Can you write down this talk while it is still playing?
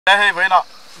Hey, vậy nè,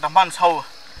 Hmans sau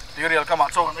Tuirial cái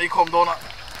mặt trâu này không đâu nè,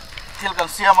 thiel kan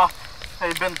siama,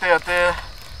 hey Ben te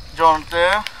John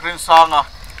te rin sang à,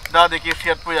 đã đi kia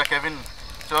phiat puya Kevin,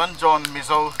 John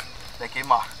Mizo để kia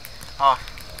mà,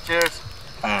 cheers.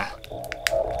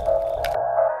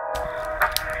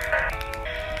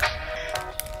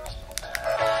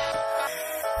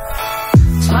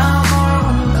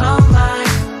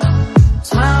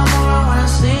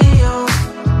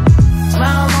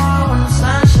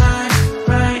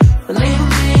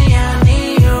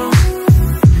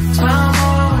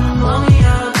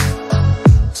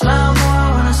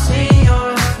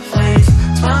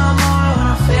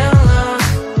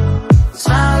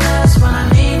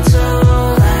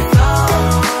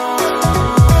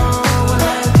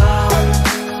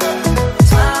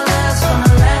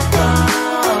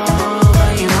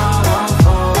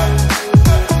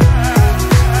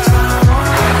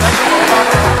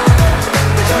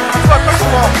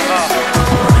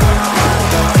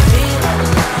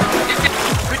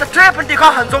 Đi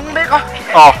có hành dung đấy có.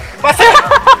 Mà xem,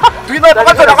 tuy nói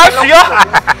có tôi đã nói gì á.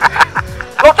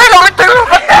 Lột tay lột tay lột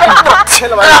tay.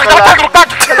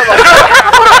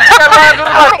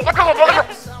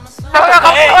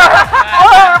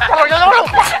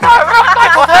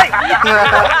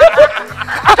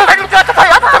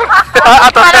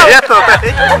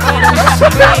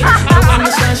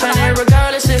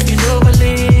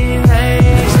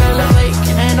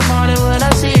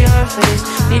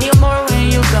 Need you more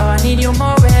when you go, I need you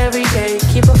more every day.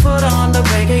 Keep a foot on the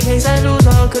brake in case I lose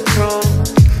all control.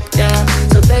 Yeah,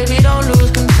 so baby don't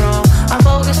lose control. I'm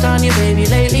focused on you baby,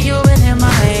 lately you've been in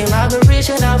my aim. I've been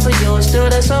reaching out for you and still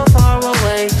they're so far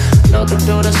away. Looking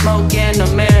through the smoke in the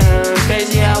mirror.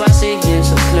 Crazy how I see you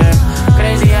so clear.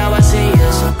 Crazy how I see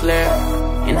you so clear.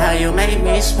 And how you make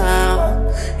me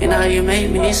smile. And how you make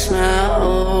me smile,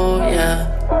 oh yeah.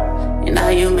 And how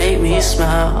you make me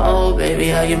smile, oh baby,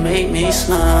 how you make me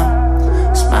smile.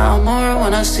 Smile more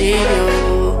when I see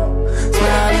you.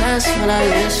 Smile less when I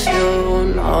miss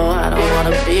you. No, I don't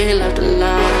wanna be left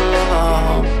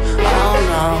alone. Oh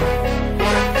no.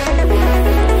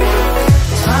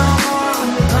 Smile more when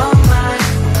you come back.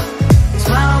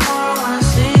 Smile more when I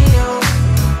see you.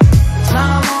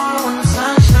 Smile more when the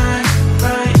sun shines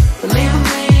bright. Believe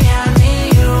me, I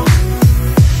need you.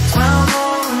 Smile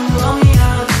more when you blow me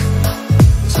up.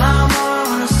 Smile more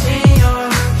when I see your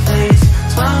face.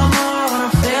 Smile more when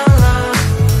I feel love.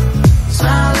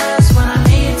 Smile less when I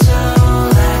need to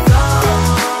let go.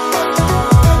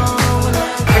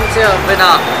 Em chưa bên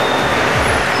nào.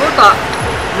 Cố tạ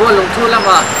mua lùng thu lắm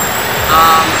à.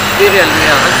 Tuirial này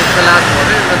anh chụp cái lá của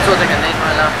nó cho cái này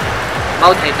mà là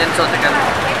bao thầy tên cho cái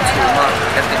chủ mà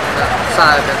cái tiền là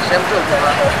xa cái xem chỗ của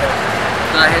nó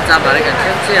là hiện ra bảo cái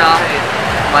xem chưa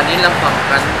mà đi làm khoảng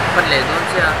cái vấn đề đó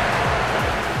chưa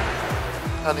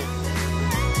Ani,